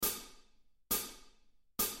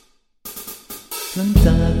หลังจ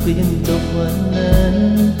ากเรียนจบวันนั้น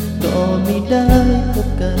ก็ไม่ได้พบ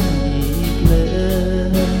กันอีกเล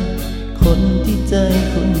ยคนที่ใจ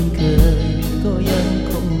คุ้นเคยก็ยัง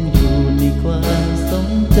คงอยู่ในความทรง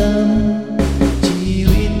จำชี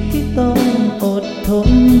วิตที่ต้องอดท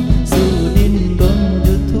นสู้ดิ้นรนอ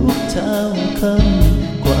ยู่ทุกเช้าค่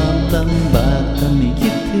ำความลำบากทำให้คิ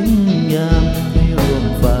ดถึงยามที่ร่วม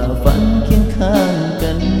ฝ่าฟันเคียงข้าง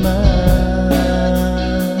กันมา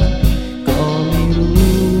ก็ไม่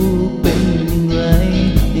รู้เป็นอย่างไร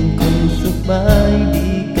ยังคงสบายดี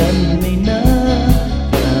กันไหมนะ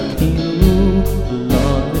อยากให้รู้ตลอ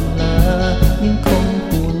ดเวลายังคง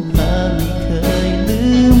ห่วงหาไม่เคยลื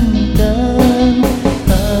มกัน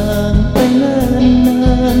ห่างไปนา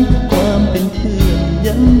นๆความเป็นเพื่อน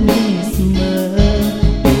ยังมีเสมอ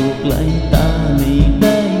อยู่ไกลตาไม่ไ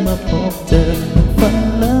ด้มาพบเจอฝัน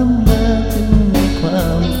ล้ำมาถึงในควา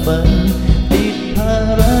มฝันติดภา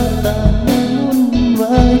ระต่างนั้นวุ่นว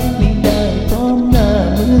ายไม่ได้พร้อมหน้า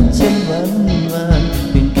เหมือนเช่นวันวาน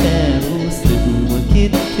เพียงแค่รู้สึกว่าคิ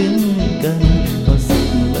ดถึงกันก็สิ่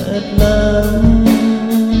งเบิดลา